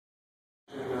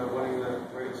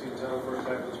first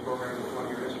half of this program in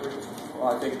 20-year history?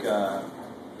 Well, I think,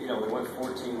 you know, we went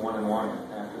 14-1-1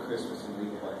 after Christmas in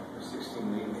league play for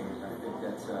 16 league games. I think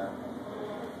that's,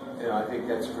 you know, I think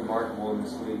that's remarkable in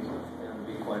this league. You know, to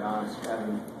be quite honest,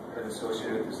 having been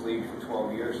associated with this league for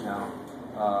 12 years now.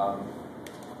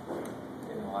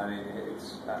 You know, I mean,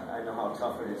 I know how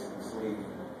tough it is in this league.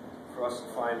 For us to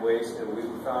find ways to, we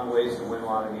found ways to win a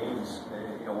lot of games.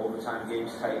 And, you know, overtime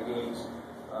games, tight games,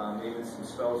 even some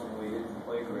spells when we didn't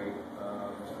play great.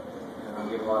 And I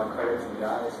give a lot of credit to the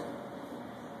guys.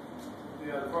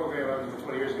 Yeah, the program,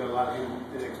 20 years ago, a lot of people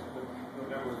did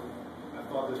remember. I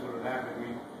thought this would have happened. I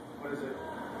mean, what does it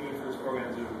mean for this program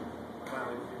to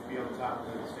finally be on top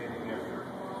of the standing after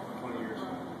 20 years?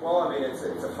 Well, I mean, it's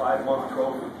a 5-month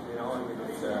trophy. You know, I mean,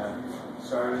 it's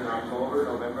started in October,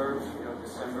 November, you know,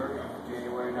 December,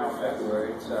 January, now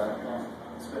February. It's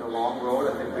been a long road.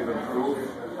 I think we've improved.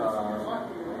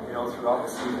 You know, throughout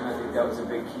the season, I think that was a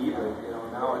big key. But you know,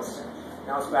 now it's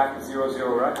back to 0-0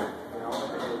 record. You know,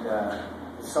 and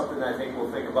it's something that I think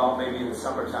we'll think about maybe in the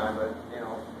summertime. But you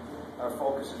know, our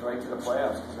focus is right to the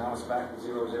playoffs because now it's back to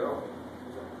 0-0.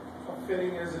 How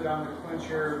fitting is it on the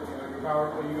clincher? You know, your power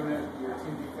play unit, your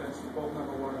team defense, both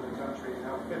 #1 in the country. And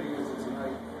how fitting is it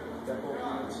tonight that both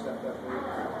units stepped up?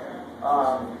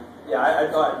 Yeah, I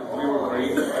thought we were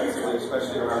great defensively,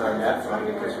 especially around our net front,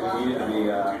 because we needed to be.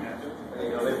 You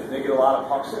know, they get a lot of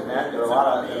pucks to net. There are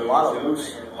a lot of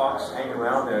loose pucks hanging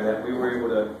around there that we were able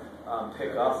to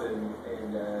pick up and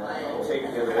take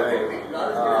the other way.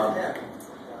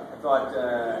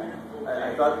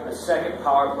 I thought the second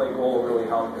power play goal really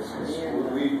helped us.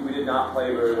 We did not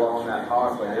play very well in that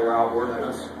power play. They were outworking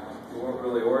us. We weren't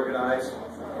really organized.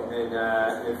 And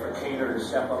then for Kaner to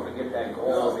step up and get that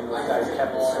goal, I mean, those guys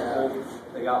kept it simple.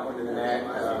 They got one to the net,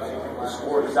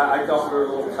 scored. Because I thought we were a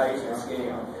little tight in this game.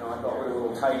 You know, I thought we were a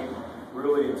little tight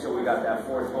really until we got that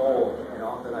fourth goal. You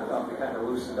know, then I thought we kind of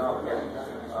loosened up. You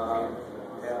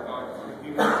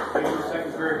know, the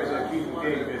second period because I keep the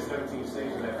game. We had 17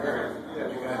 saves in that period. Yeah,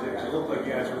 you guys did. It looked like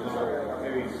you guys were a little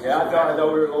maybe. Yeah, I thought we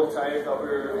were a little tight. I thought we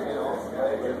were,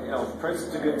 you know,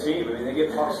 Princeton's a good team. I mean, they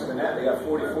get pucks to the net. They got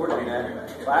 44 to the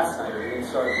net last night. They didn't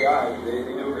start the eye. They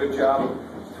do a good job of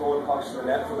throwing pucks to the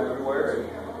net from everywhere. And,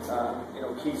 you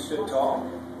know, Keith stood tall.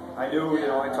 I knew, you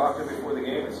know, I talked to him before the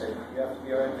game and said, you have to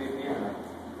be our MVP tonight.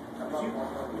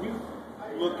 When you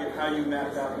look at how you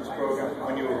mapped out this program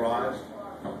when you arrived,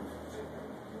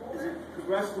 is it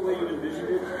progressed the way you envisioned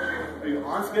it? Are you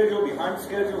on schedule, behind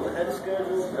schedule, ahead of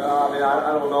schedule? I mean,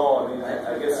 I don't know. I mean,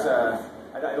 I guess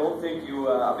I don't think you.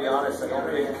 I'll be honest. I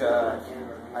don't think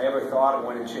I ever thought of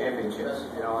winning championships.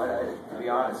 You know, to be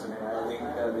honest. I mean, I think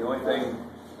the only thing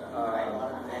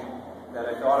that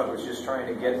I thought of was just trying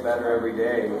to get better every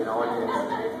day. You know,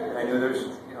 and I knew there's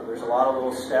a lot of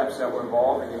little steps that were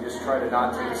involved, and you just try to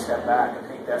not take a step back. I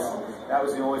think that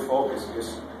was the only focus.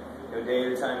 Just, you know, day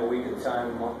at a time, a week at a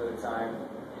time, a month at a time,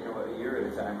 you know, a year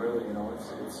at a time. Really, you know,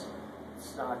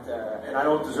 it's not. And I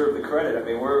don't deserve the credit. I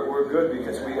mean, we're good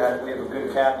because we have a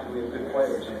good captain, we have good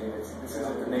players. I mean, this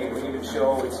isn't the Nate Leaman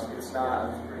show. It's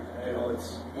not. You know,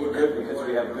 we're good because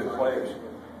we have good players.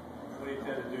 What do you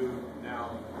intend to do now?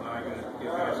 Are you going to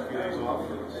give guys a few days off?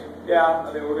 Yeah,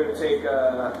 I mean, we're going to take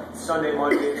Sunday,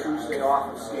 Monday, Tuesday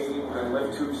off of skating. We're going to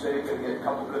lift Tuesday. Going to get a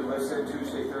couple good lifts in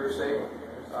Tuesday, Thursday.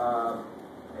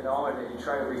 You know, and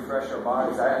try to refresh our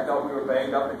bodies. I thought we were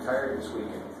banged up and tired this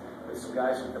weekend. With some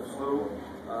guys with the flu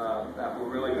that were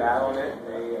really battling it.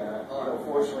 They, you know,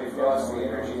 fortunately for us, the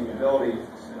energy and the ability,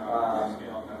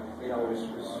 you know, was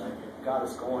got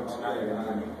us going tonight.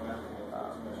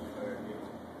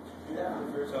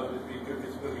 So it'd be good.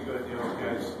 It's going to be good. You know,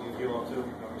 guys need to heal up too,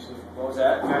 obviously. What was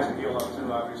that? Guys can heal up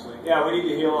too, obviously. Yeah, we need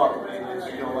to heal up. I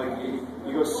mean, you know, like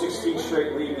you go 16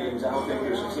 straight league games. I don't think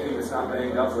there's a team that's not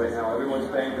banged up right now. Everyone's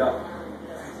banged up.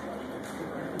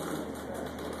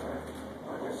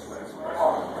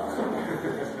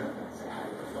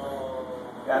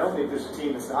 Yeah, I don't think there's a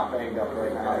team that's not banged up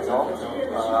right now. It's all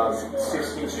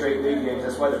 16 straight league games.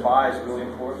 That's why the bye is really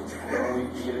important. You know,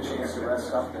 we get a chance to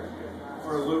rest up there.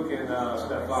 For Luke and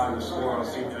Stefan to score on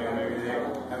senior night, maybe they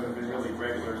haven't been really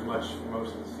regular as much for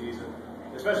most of the season.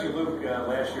 Especially Luke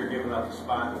last year giving up the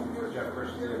spot for Jeff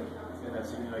Christensen in that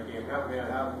senior night game. How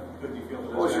good do you feel for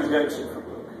this? Well, she was redemption for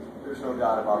Luke. There's no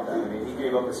doubt about that. I mean, he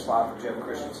gave up his spot for Jeff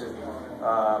Christensen,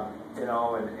 you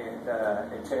know,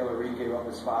 and Taylor Reed gave up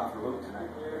his spot for Luke tonight.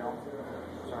 You know,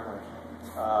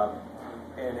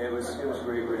 and it was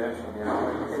great redemption. You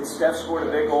know, and Steph scored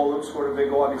a big goal. Luke scored a big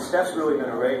goal. I mean, Steph's really been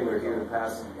a regular here the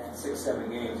past 6-7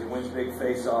 games. He wins big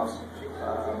face-offs.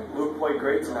 Luke played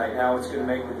great tonight. Now it's going to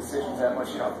make the decisions that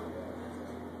much tougher.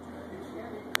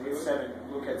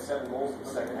 Luke had 7 goals in the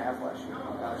second half last year.